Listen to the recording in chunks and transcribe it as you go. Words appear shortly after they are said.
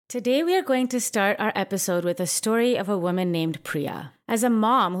Today, we are going to start our episode with a story of a woman named Priya. As a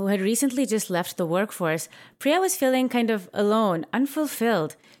mom who had recently just left the workforce, Priya was feeling kind of alone,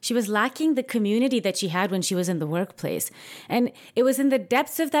 unfulfilled. She was lacking the community that she had when she was in the workplace. And it was in the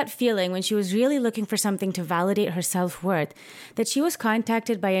depths of that feeling, when she was really looking for something to validate her self-worth, that she was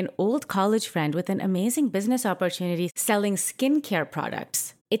contacted by an old college friend with an amazing business opportunity selling skincare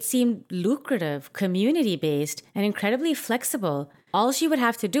products. It seemed lucrative, community-based, and incredibly flexible. All she would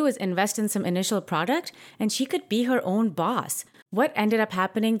have to do is invest in some initial product, and she could be her own boss. What ended up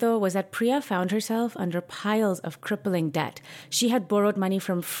happening, though, was that Priya found herself under piles of crippling debt. She had borrowed money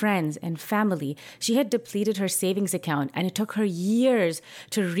from friends and family. She had depleted her savings account, and it took her years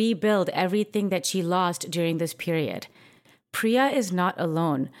to rebuild everything that she lost during this period. Priya is not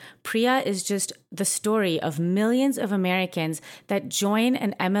alone. Priya is just the story of millions of Americans that join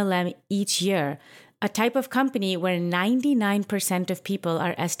an MLM each year, a type of company where 99% of people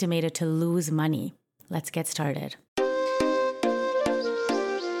are estimated to lose money. Let's get started.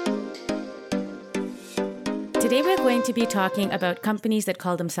 Today, we're going to be talking about companies that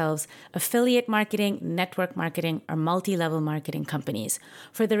call themselves affiliate marketing, network marketing, or multi-level marketing companies.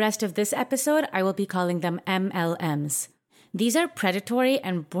 For the rest of this episode, I will be calling them MLMs. These are predatory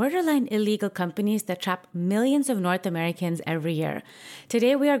and borderline illegal companies that trap millions of North Americans every year.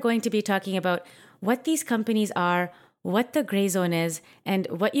 Today, we are going to be talking about what these companies are, what the gray zone is, and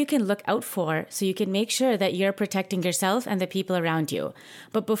what you can look out for so you can make sure that you're protecting yourself and the people around you.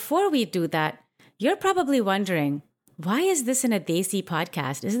 But before we do that, you're probably wondering, why is this in a Desi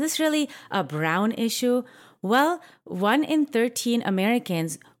podcast? Is this really a brown issue? Well, 1 in 13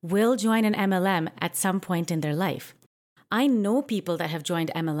 Americans will join an MLM at some point in their life. I know people that have joined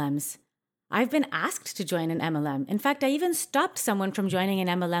MLMs. I've been asked to join an MLM. In fact, I even stopped someone from joining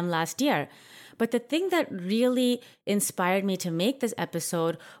an MLM last year. But the thing that really inspired me to make this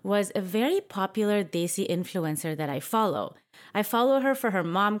episode was a very popular Desi influencer that I follow. I follow her for her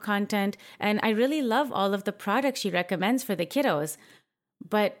mom content, and I really love all of the products she recommends for the kiddos.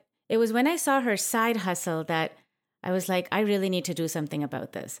 But it was when I saw her side hustle that I was like, I really need to do something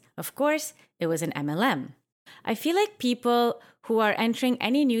about this. Of course, it was an MLM. I feel like people who are entering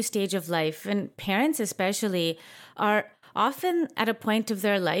any new stage of life, and parents especially, are often at a point of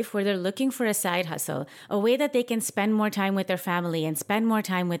their life where they're looking for a side hustle, a way that they can spend more time with their family and spend more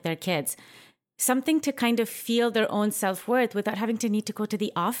time with their kids. Something to kind of feel their own self-worth without having to need to go to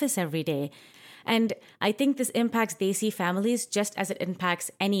the office every day. And I think this impacts Desi families just as it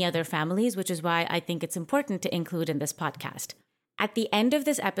impacts any other families, which is why I think it's important to include in this podcast. At the end of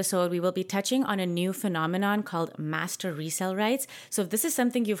this episode, we will be touching on a new phenomenon called master resale rights. So if this is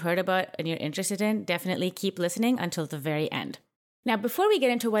something you've heard about and you're interested in, definitely keep listening until the very end. Now, before we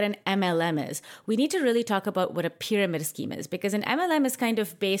get into what an MLM is, we need to really talk about what a pyramid scheme is, because an MLM is kind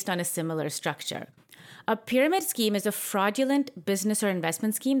of based on a similar structure. A pyramid scheme is a fraudulent business or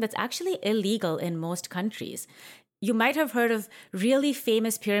investment scheme that's actually illegal in most countries. You might have heard of really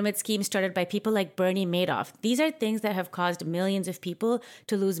famous pyramid schemes started by people like Bernie Madoff. These are things that have caused millions of people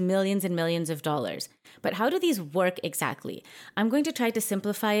to lose millions and millions of dollars. But how do these work exactly? I'm going to try to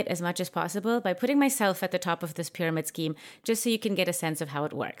simplify it as much as possible by putting myself at the top of this pyramid scheme, just so you can get a sense of how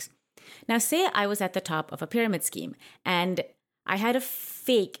it works. Now, say I was at the top of a pyramid scheme and I had a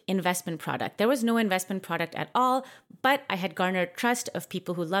fake investment product. There was no investment product at all, but I had garnered trust of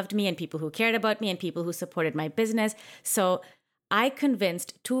people who loved me and people who cared about me and people who supported my business. So I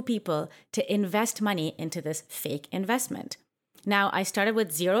convinced 2 people to invest money into this fake investment. Now, I started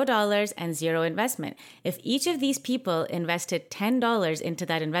with $0 and 0 investment. If each of these people invested $10 into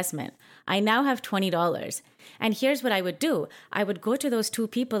that investment, I now have $20. And here's what I would do. I would go to those 2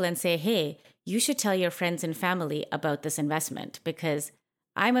 people and say, hey, you should tell your friends and family about this investment because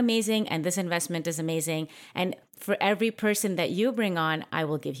I'm amazing and this investment is amazing. And for every person that you bring on, I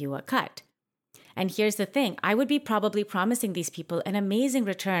will give you a cut. And here's the thing, I would be probably promising these people an amazing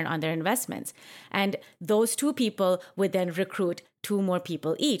return on their investments. And those 2 people would then recruit 2 more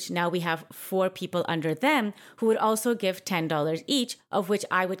people each. Now we have 4 people under them who would also give $10 each, of which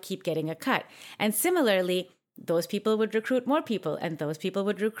I would keep getting a cut. And similarly, those people would recruit more people and those people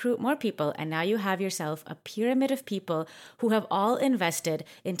would recruit more people. And now you have yourself a pyramid of people who have all invested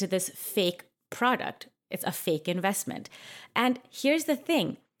into this fake product. It's a fake investment. And here's the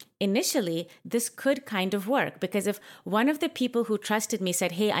thing. Initially, this could kind of work because if one of the people who trusted me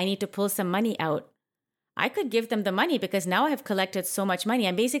said, hey, I need to pull some money out, I could give them the money because now I have collected so much money.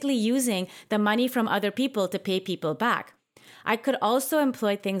 I'm basically using the money from other people to pay people back. I could also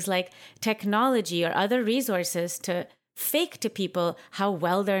employ things like technology or other resources to fake to people how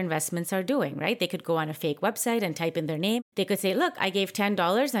well their investments are doing, right? They could go on a fake website and type in their name. They could say, look, I gave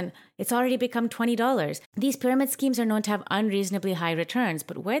 $10 and it's already become $20. These pyramid schemes are known to have unreasonably high returns,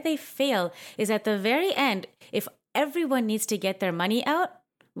 but where they fail is at the very end, if everyone needs to get their money out,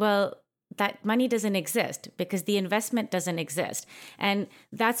 well, that money doesn't exist because the investment doesn't exist. And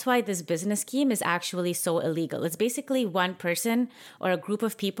that's why this business scheme is actually so illegal. It's basically one person or a group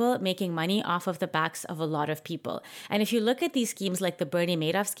of people making money off of the backs of a lot of people. And if you look at these schemes like the Bernie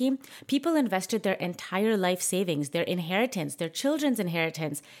Madoff scheme, people invested their entire life savings, their inheritance, their children's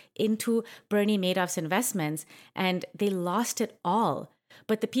inheritance into Bernie Madoff's investments, and they lost it all.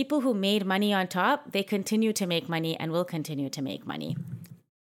 But the people who made money on top, they continue to make money and will continue to make money.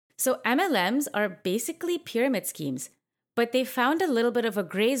 So MLMs are basically pyramid schemes, but they found a little bit of a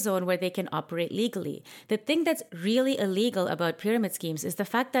gray zone where they can operate legally. The thing that's really illegal about pyramid schemes is the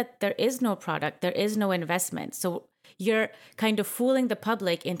fact that there is no product, there is no investment. So you're kind of fooling the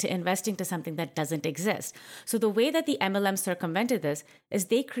public into investing to something that doesn't exist. So the way that the MLM circumvented this is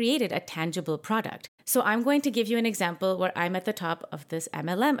they created a tangible product. So I'm going to give you an example where I'm at the top of this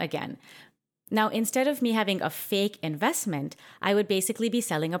MLM again. Now, instead of me having a fake investment, I would basically be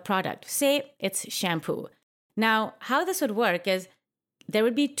selling a product. Say it's shampoo. Now, how this would work is there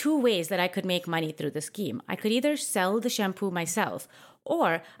would be two ways that I could make money through the scheme. I could either sell the shampoo myself,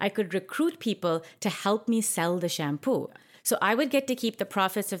 or I could recruit people to help me sell the shampoo. So I would get to keep the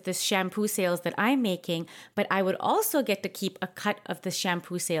profits of the shampoo sales that I'm making, but I would also get to keep a cut of the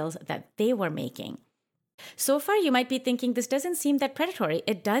shampoo sales that they were making. So far, you might be thinking this doesn't seem that predatory.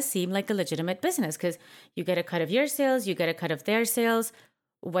 It does seem like a legitimate business because you get a cut of your sales, you get a cut of their sales.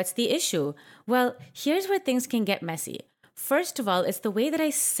 What's the issue? Well, here's where things can get messy. First of all, it's the way that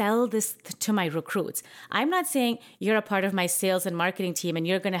I sell this to my recruits. I'm not saying you're a part of my sales and marketing team and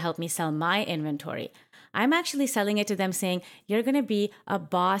you're going to help me sell my inventory. I'm actually selling it to them saying, you're going to be a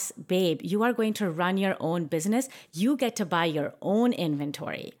boss babe. You are going to run your own business. You get to buy your own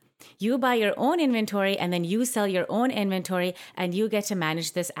inventory. You buy your own inventory and then you sell your own inventory and you get to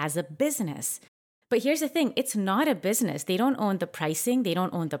manage this as a business. But here's the thing, it's not a business. They don't own the pricing. They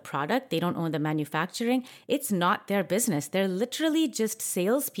don't own the product. They don't own the manufacturing. It's not their business. They're literally just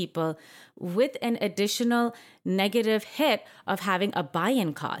salespeople with an additional negative hit of having a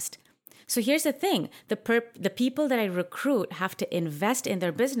buy-in cost. So here's the thing, the people that I recruit have to invest in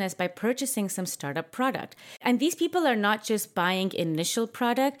their business by purchasing some startup product. And these people are not just buying initial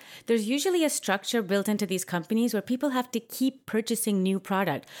product. There's usually a structure built into these companies where people have to keep purchasing new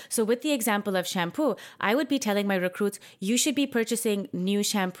product. So with the example of shampoo, I would be telling my recruits, you should be purchasing new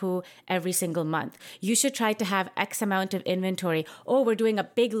shampoo every single month. You should try to have X amount of inventory. Oh, we're doing a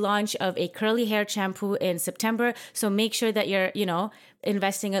big launch of a curly hair shampoo in September. So make sure that you're,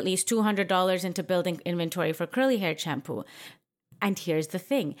 investing at least $200 into building inventory for curly hair shampoo. And here's the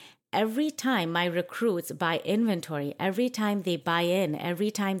thing. Every time my recruits buy inventory, every time they buy in,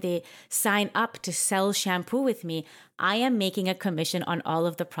 every time they sign up to sell shampoo with me, I am making a commission on all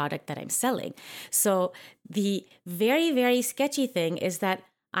of the product that I'm selling. So the very, very sketchy thing is that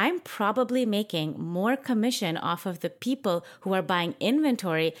I'm probably making more commission off of the people who are buying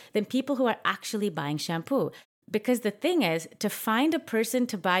inventory than people who are actually buying shampoo. Because the thing is, to find a person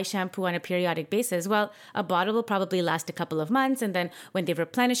to buy shampoo on a periodic basis, well, a bottle will probably last a couple of months. And then when they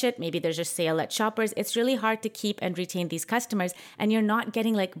replenish it, maybe there's a sale at Shoppers. It's really hard to keep and retain these customers. And you're not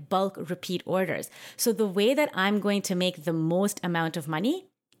getting like bulk repeat orders. So the way that I'm going to make the most amount of money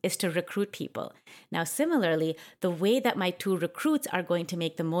is to recruit people. Now, similarly, the way that my two recruits are going to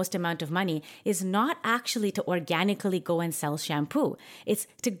make the most amount of money is not actually to organically go and sell shampoo. It's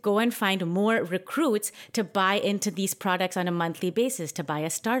to go and find more recruits to buy into these products on a monthly basis, to buy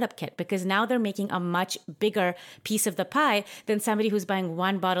a startup kit, because now they're making a much bigger piece of the pie than somebody who's buying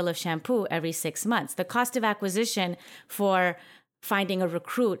one bottle of shampoo every 6 months. The cost of acquisition for finding a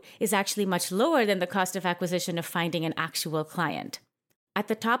recruit is actually much lower than the cost of acquisition of finding an actual client. At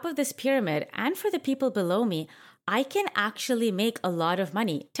the top of this pyramid, and for the people below me, I can actually make a lot of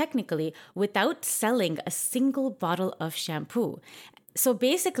money, technically, without selling a single bottle of shampoo. So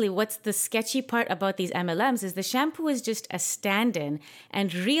basically, what's the sketchy part about these MLMs is the shampoo is just a stand-in,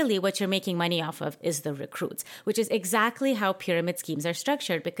 and really what you're making money off of is the recruits, which is exactly how pyramid schemes are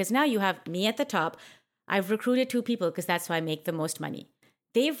structured, because now you have me at the top. I've recruited 2 people because that's how I make the most money.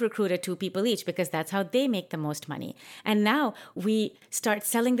 They've recruited 2 people each because that's how they make the most money. And now we start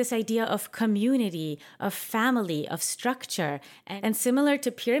selling this idea of community, of family, of structure. And similar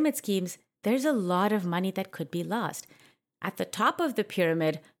to pyramid schemes, there's a lot of money that could be lost. At the top of the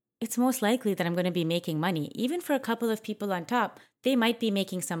pyramid, it's most likely that I'm going to be making money. Even for a couple of people on top, they might be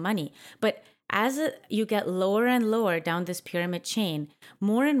making some money. But you get lower and lower down this pyramid chain,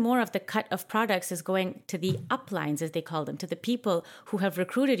 more and more of the cut of products is going to the uplines, as they call them, to the people who have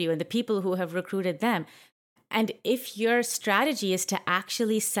recruited you and the people who have recruited them. And if your strategy is to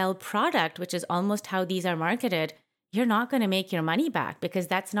actually sell product, which is almost how these are marketed, you're not going to make your money back because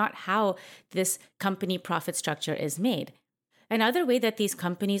that's not how this company profit structure is made. Another way that these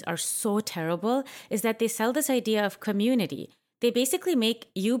companies are so terrible is that they sell this idea of community. They basically make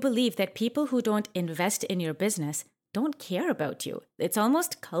you believe that people who don't invest in your business don't care about you. It's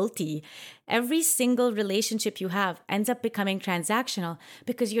almost culty. Every single relationship you have ends up becoming transactional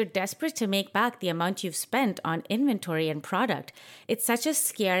because you're desperate to make back the amount you've spent on inventory and product. It's such a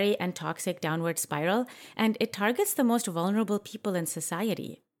scary and toxic downward spiral, and it targets the most vulnerable people in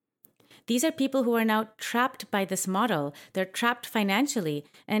society. These are people who are now trapped by this model. They're trapped financially.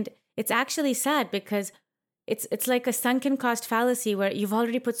 And it's actually sad because it's like a sunken cost fallacy where you've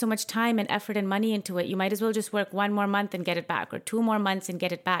already put so much time and effort and money into it. You might as well just work 1 more month and get it back, or 2 more months and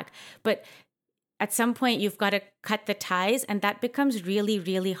get it back. But at some point, you've got to cut the ties, and that becomes really,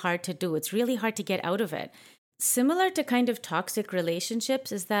 really hard to do. It's really hard to get out of it. Similar to kind of toxic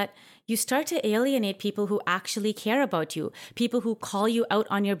relationships is that you start to alienate people who actually care about you, people who call you out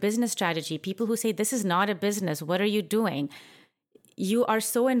on your business strategy, people who say, this is not a business, what are you doing? You are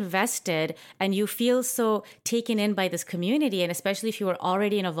so invested and you feel so taken in by this community. And especially if you are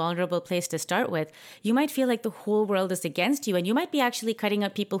already in a vulnerable place to start with, you might feel like the whole world is against you. And you might be actually cutting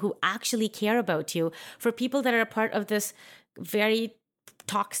out people who actually care about you for people that are a part of this very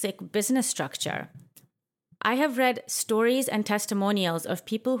toxic business structure. I have read stories and testimonials of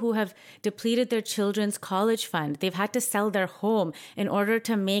people who have depleted their children's college fund. They've had to sell their home in order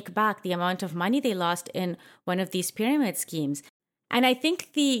to make back the amount of money they lost in one of these pyramid schemes. And I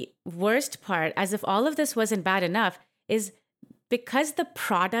think the worst part, as if all of this wasn't bad enough, is because the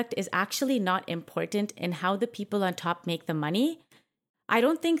product is actually not important in how the people on top make the money. I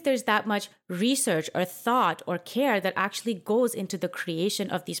don't think there's that much research or thought or care that actually goes into the creation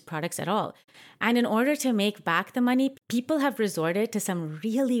of these products at all. And in order to make back the money, people have resorted to some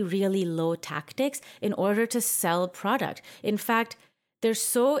really, really low tactics in order to sell product. In fact, they're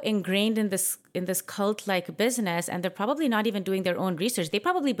so ingrained in this cult-like business, and they're probably not even doing their own research. They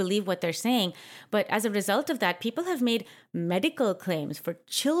probably believe what they're saying. But as a result of that, people have made medical claims for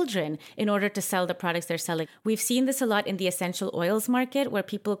children in order to sell the products they're selling. We've seen this a lot in the essential oils market, where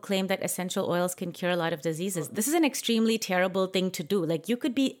people claim that essential oils can cure a lot of diseases. This is an extremely terrible thing to do. Like, you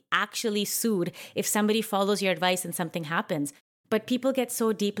could be actually sued if somebody follows your advice and something happens. But people get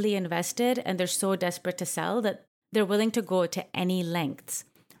so deeply invested and they're so desperate to sell that they're willing to go to any lengths.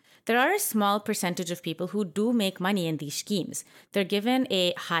 There are a small percentage of people who do make money in these schemes. They're given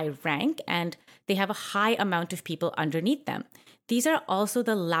a high rank and they have a high amount of people underneath them. These are also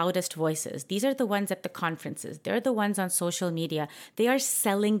the loudest voices. These are the ones at the conferences. They're the ones on social media. They are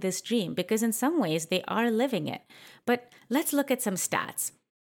selling this dream because in some ways they are living it. But let's look at some stats.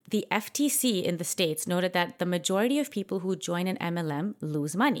 The FTC in the States noted that the majority of people who join an MLM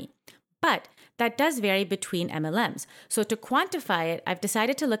lose money. But that does vary between MLMs. So to quantify it, I've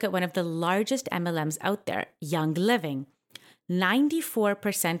decided to look at one of the largest MLMs out there, Young Living.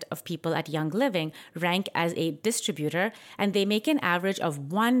 94% of people at Young Living rank as a distributor, and they make an average of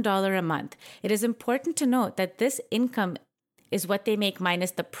 $1 a month. It is important to note that this income is what they make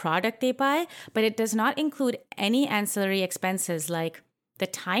minus the product they buy, but it does not include any ancillary expenses like the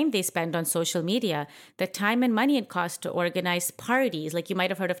time they spend on social media, the time and money it costs to organize parties, like you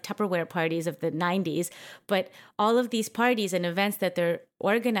might have heard of Tupperware parties of the 90s, but all of these parties and events that they're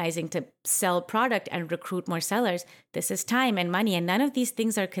organizing to sell product and recruit more sellers, this is time and money, and none of these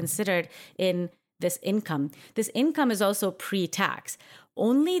things are considered in this income. This income is also pre-tax.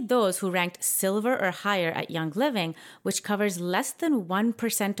 Only those who ranked silver or higher at Young Living, which covers less than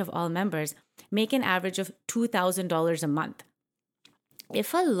 1% of all members, make an average of $2,000 a month.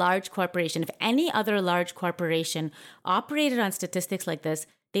 If a large corporation, if any other large corporation operated on statistics like this,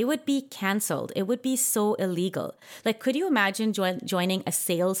 they would be canceled. It would be so illegal. Like, could you imagine joining a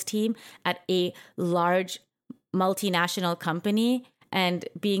sales team at a large multinational company and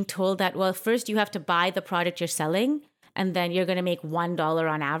being told that, well, first you have to buy the product you're selling and then you're going to make $1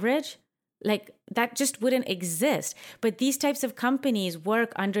 on average? Like, that just wouldn't exist. But these types of companies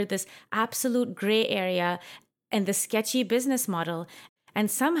work under this absolute gray area and the sketchy business model. And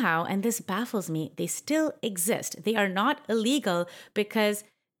somehow, and this baffles me, they still exist. They are not illegal because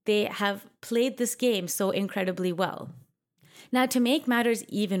they have played this game so incredibly well. Now, to make matters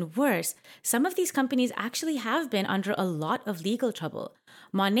even worse, some of these companies actually have been under a lot of legal trouble.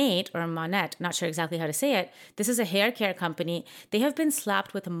 Monat, not sure exactly how to say it, this is a hair care company. They have been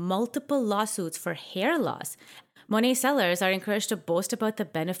slapped with multiple lawsuits for hair loss. Monet sellers are encouraged to boast about the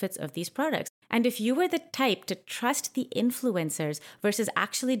benefits of these products. And if you were the type to trust the influencers versus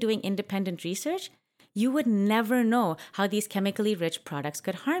actually doing independent research, you would never know how these chemically rich products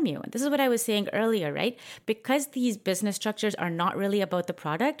could harm you. And this is what I was saying earlier, right? Because these business structures are not really about the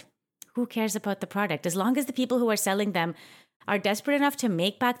product, who cares about the product? As long as the people who are selling them are desperate enough to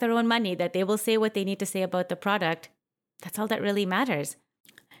make back their own money, that they will say what they need to say about the product, that's all that really matters.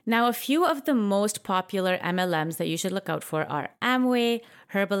 Now, a few of the most popular MLMs that you should look out for are Amway,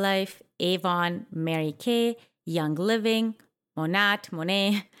 Herbalife, Avon, Mary Kay, Young Living, Monat,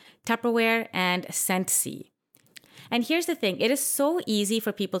 Monet, Tupperware, and Scentsy. And here's the thing, it is so easy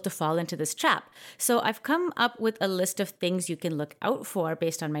for people to fall into this trap. So I've come up with a list of things you can look out for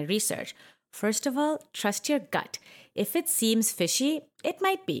based on my research. First of all, trust your gut. If it seems fishy, it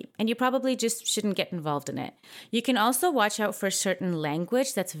might be, and you probably just shouldn't get involved in it. You can also watch out for certain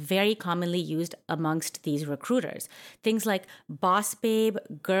language that's very commonly used amongst these recruiters. Things like boss babe,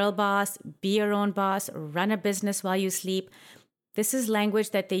 girl boss, be your own boss, run a business while you sleep. This is language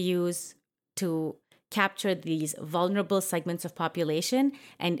that they use to capture these vulnerable segments of population.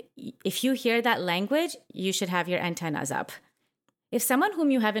 And if you hear that language, you should have your antennas up. If someone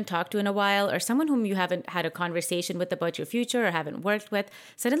whom you haven't talked to in a while, or someone whom you haven't had a conversation with about your future or haven't worked with,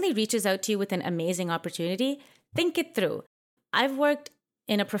 suddenly reaches out to you with an amazing opportunity, think it through. I've worked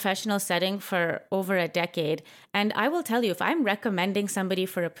in a professional setting for over a decade, and I will tell you, if I'm recommending somebody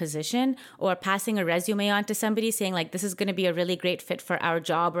for a position or passing a resume on to somebody saying like, this is going to be a really great fit for our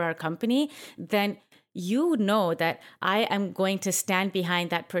job or our company, then you know that I am going to stand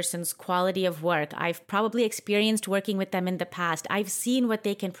behind that person's quality of work. I've probably experienced working with them in the past. I've seen what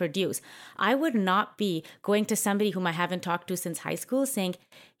they can produce. I would not be going to somebody whom I haven't talked to since high school saying,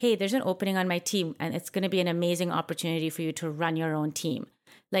 hey, there's an opening on my team and it's going to be an amazing opportunity for you to run your own team.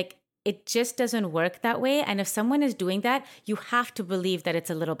 Like, it just doesn't work that way. And if someone is doing that, you have to believe that it's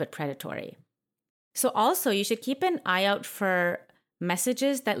a little bit predatory. So also, you should keep an eye out for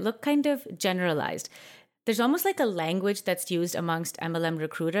messages that look kind of generalized. There's almost like a language that's used amongst MLM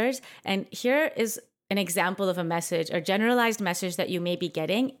recruiters. And here is an example of a message, a generalized message that you may be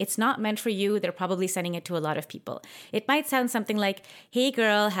getting. It's not meant for you. They're probably sending it to a lot of people. It might sound something like, hey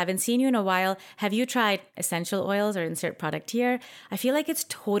girl, haven't seen you in a while. Have you tried essential oils, or insert product here? I feel like it's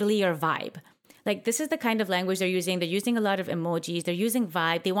totally your vibe. Like, this is the kind of language they're using. They're using a lot of emojis. They're using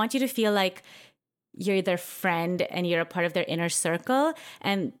vibe. They want you to feel like you're their friend and you're a part of their inner circle.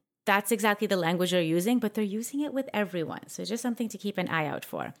 And that's exactly the language they're using, but they're using it with everyone. So just something to keep an eye out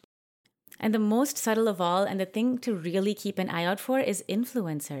for. And the most subtle of all, and the thing to really keep an eye out for, is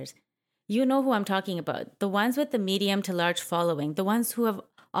influencers. You know who I'm talking about. The ones with the medium to large following. The ones who have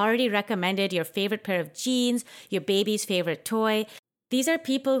already recommended your favorite pair of jeans, your baby's favorite toy. These are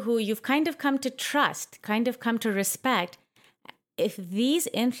people who you've kind of come to trust, kind of come to respect. If these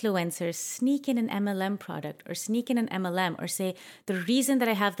influencers sneak in an MLM product or sneak in an MLM or say, the reason that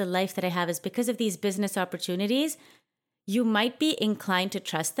I have the life that I have is because of these business opportunities, you might be inclined to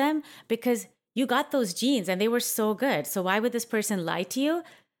trust them because you got those genes and they were so good. So why would this person lie to you?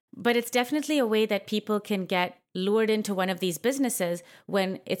 But it's definitely a way that people can get lured into one of these businesses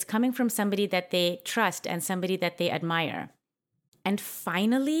when it's coming from somebody that they trust and somebody that they admire. And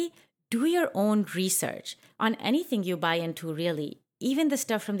finally, do your own research on anything you buy into, really. Even the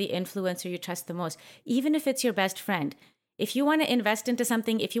stuff from the influencer you trust the most, even if it's your best friend. If you want to invest into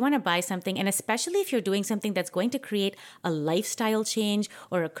something, if you want to buy something, and especially if you're doing something that's going to create a lifestyle change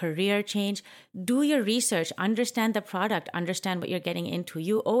or a career change, do your research, understand the product, understand what you're getting into.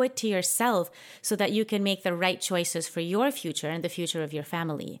 You owe it to yourself so that you can make the right choices for your future and the future of your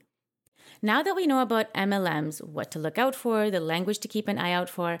family. Now that we know about MLMs, what to look out for, the language to keep an eye out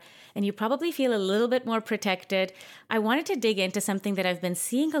for, and you probably feel a little bit more protected, I wanted to dig into something that I've been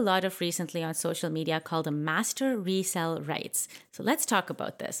seeing a lot of recently on social media called master resale rights. So let's talk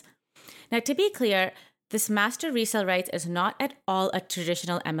about this. Now, to be clear, this master resale rights is not at all a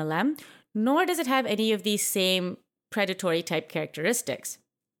traditional MLM, nor does it have any of these same predatory type characteristics.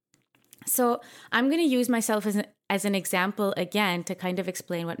 So I'm going to use myself as an example again to kind of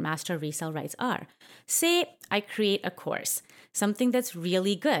explain what master resale rights are. Say I create a course, something that's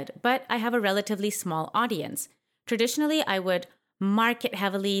really good, but I have a relatively small audience. Traditionally, I would market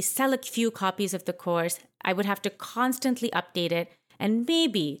heavily, sell a few copies of the course. I would have to constantly update it, and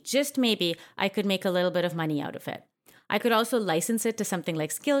maybe, just maybe, I could make a little bit of money out of it. I could also license it to something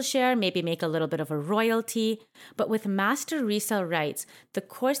like Skillshare, maybe make a little bit of a royalty. But with master resale rights, the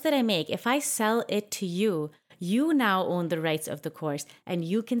course that I make, if I sell it to you, you now own the rights of the course and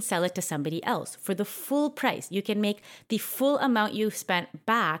you can sell it to somebody else for the full price. You can make the full amount you spent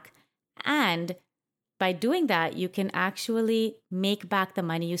back, and by doing that, you can actually make back the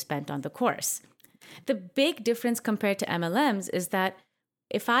money you spent on the course. The big difference compared to MLMs is that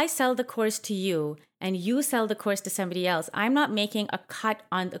if I sell the course to you and you sell the course to somebody else, I'm not making a cut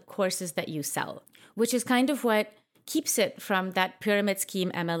on the courses that you sell, which is kind of what keeps it from that pyramid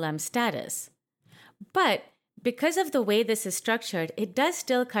scheme MLM status. But because of the way this is structured, it does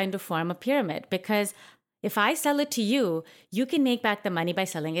still kind of form a pyramid, because if I sell it to you, you can make back the money by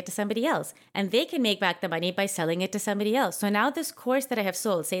selling it to somebody else, and they can make back the money by selling it to somebody else. So now this course that I have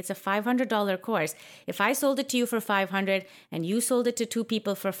sold, say it's a $500 course, if I sold it to you for $500 and you sold it to two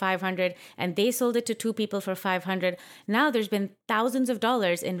people for $500 and they sold it to two people for $500, now there's been thousands of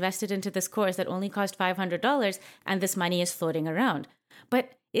dollars invested into this course that only cost $500, and this money is floating around.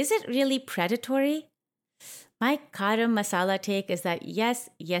 But is it really predatory? My garam masala take is that yes,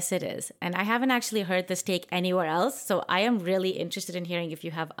 it is. And I haven't actually heard this take anywhere else, so I am really interested in hearing if you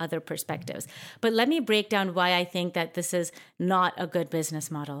have other perspectives. But let me break down why I think that this is not a good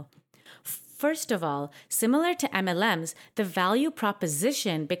business model. First of all, similar to MLMs, the value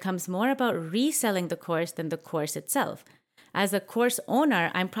proposition becomes more about reselling the course than the course itself. As a course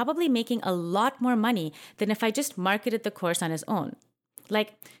owner, I'm probably making a lot more money than if I just marketed the course on its own.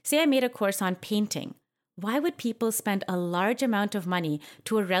 Like, say I made a course on painting. Why would people spend a large amount of money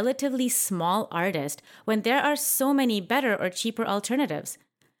to a relatively small artist when there are so many better or cheaper alternatives?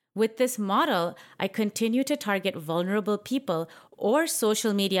 With this model, I continue to target vulnerable people or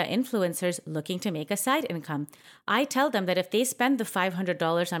social media influencers looking to make a side income. I tell them that if they spend the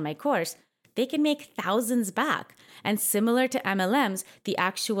 $500 on my course, they can make thousands back. And similar to MLMs, the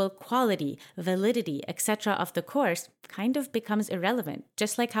actual quality, validity, etc. of the course kind of becomes irrelevant,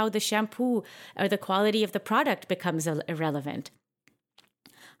 just like how the shampoo or the quality of the product becomes irrelevant.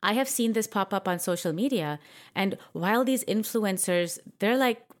 I have seen this pop up on social media, and while these influencers, they're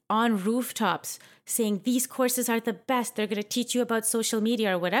like on rooftops saying these courses are the best, they're going to teach you about social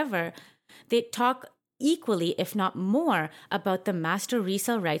media or whatever, they talk equally, if not more, about the master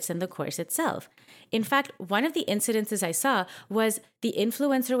resale rights in the course itself. In fact, one of the incidences I saw was the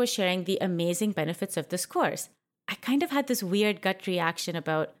influencer was sharing the amazing benefits of this course. I kind of had this weird gut reaction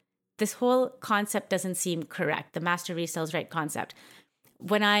about this whole concept doesn't seem correct, the master resales right concept.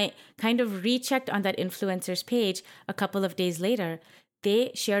 When I kind of rechecked on that influencer's page a couple of days later,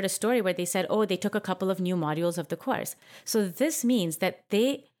 they shared a story where they said, they took a couple of new modules of the course. So this means that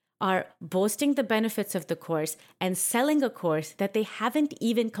they are boasting the benefits of the course and selling a course that they haven't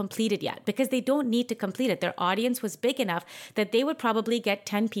even completed yet because they don't need to complete it. Their audience was big enough that they would probably get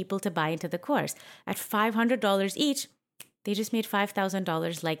 10 people to buy into the course. At $500 each, they just made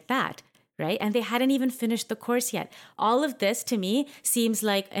 $5,000 like that, right? And they hadn't even finished the course yet. All of this to me seems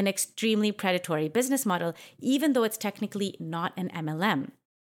like an extremely predatory business model, even though it's technically not an MLM.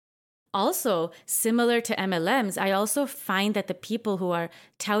 Also, similar to MLMs, I also find that the people who are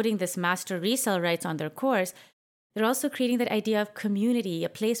touting this master resale rights on their course, they're also creating that idea of community, a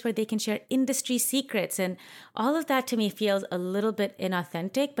place where they can share industry secrets. And all of that to me feels a little bit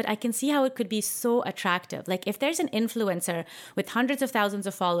inauthentic, but I can see how it could be so attractive. Like if there's an influencer with hundreds of thousands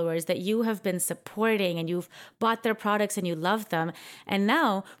of followers that you have been supporting and you've bought their products and you love them, and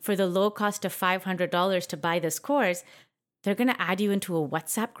now for the low cost of $500 to buy this course, they're going to add you into a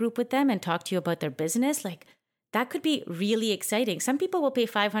WhatsApp group with them and talk to you about their business. Like that could be really exciting. Some people will pay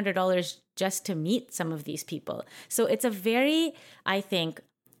 $500 just to meet some of these people. So it's a very, I think,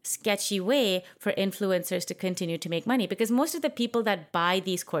 sketchy way for influencers to continue to make money because most of the people that buy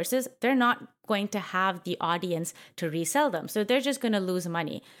these courses, they're not going to have the audience to resell them. So they're just going to lose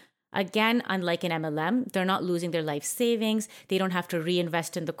money. Again, unlike an MLM, they're not losing their life savings. They don't have to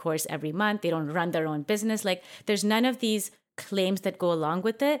reinvest in the course every month. They don't run their own business. Like there's none of these claims that go along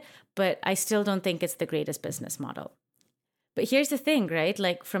with it, but I still don't think it's the greatest business model. But here's the thing, right?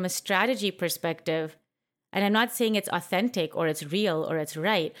 Like from a strategy perspective, and I'm not saying it's authentic or it's real or it's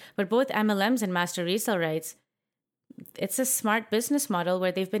right, but both MLMs and master resale rights, it's a smart business model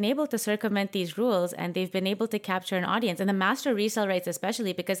where they've been able to circumvent these rules and they've been able to capture an audience. And the master resale rights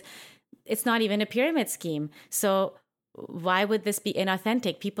especially because it's not even a pyramid scheme. So why would this be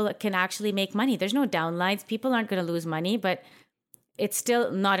inauthentic? People can actually make money. There's no downlines. People aren't going to lose money, but it's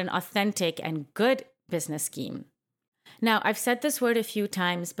still not an authentic and good business scheme. Now, I've said this word a few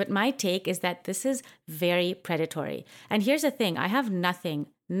times, but my take is that this is very predatory. And here's the thing. I have nothing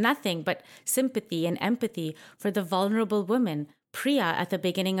nothing but sympathy and empathy for the vulnerable woman, Priya, at the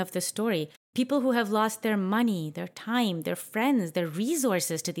beginning of the story. People who have lost their money, their time, their friends, their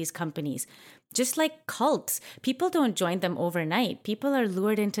resources to these companies. Just like cults, people don't join them overnight. People are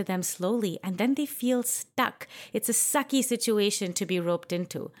lured into them slowly, and then they feel stuck. It's a sucky situation to be roped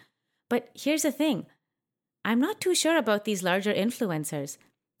into. But here's the thing. I'm not too sure about these larger influencers.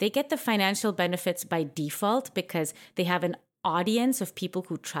 They get the financial benefits by default because they have an audience of people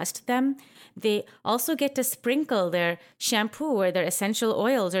who trust them. They also get to sprinkle their shampoo or their essential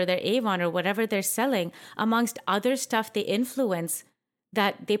oils or their Avon or whatever they're selling amongst other stuff they influence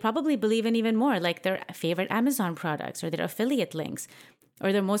that they probably believe in even more, like their favorite Amazon products or their affiliate links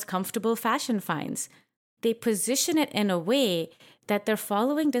or their most comfortable fashion finds. They position it in a way that their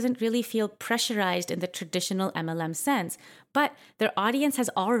following doesn't really feel pressurized in the traditional MLM sense, but their audience has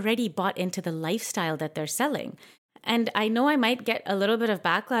already bought into the lifestyle that they're selling. And I know I might get a little bit of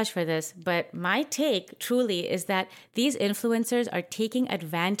backlash for this, but my take truly is that these influencers are taking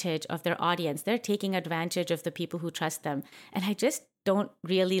advantage of their audience. They're taking advantage of the people who trust them. And I just don't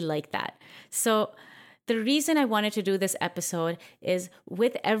really like that. So the reason I wanted to do this episode is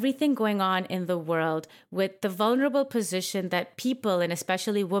with everything going on in the world, with the vulnerable position that people and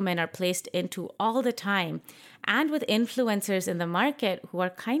especially women are placed into all the time, and with influencers in the market who are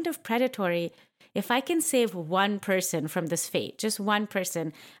kind of predatory, if I can save one person from this fate, just one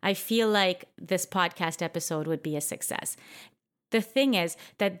person, I feel like this podcast episode would be a success. The thing is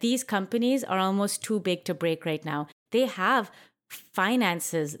that these companies are almost too big to break right now. They have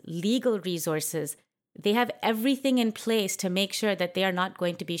finances, legal resources. They have everything in place to make sure that they are not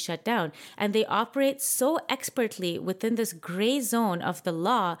going to be shut down. And they operate so expertly within this gray zone of the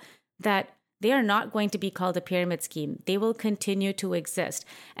law that they are not going to be called a pyramid scheme. They will continue to exist.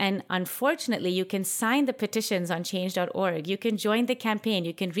 And unfortunately, you can sign the petitions on change.org. You can join the campaign.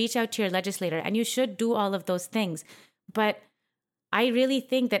 You can reach out to your legislator, and you should do all of those things. But I really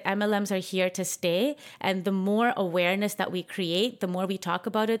think that MLMs are here to stay. And the more awareness that we create, the more we talk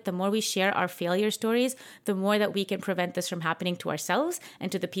about it, the more we share our failure stories, the more that we can prevent this from happening to ourselves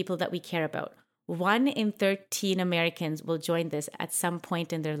and to the people that we care about. 1 in 13 Americans will join this at some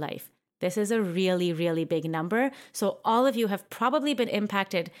point in their life. This is a really, really big number. So all of you have probably been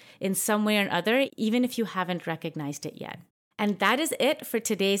impacted in some way or other, even if you haven't recognized it yet. And that is it for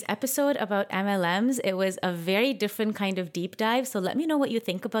today's episode about MLMs. It was a very different kind of deep dive. So let me know what you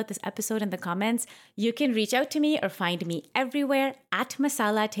think about this episode in the comments. You can reach out to me or find me everywhere at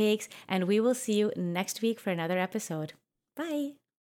Masala Takes, and we will see you next week for another episode. Bye.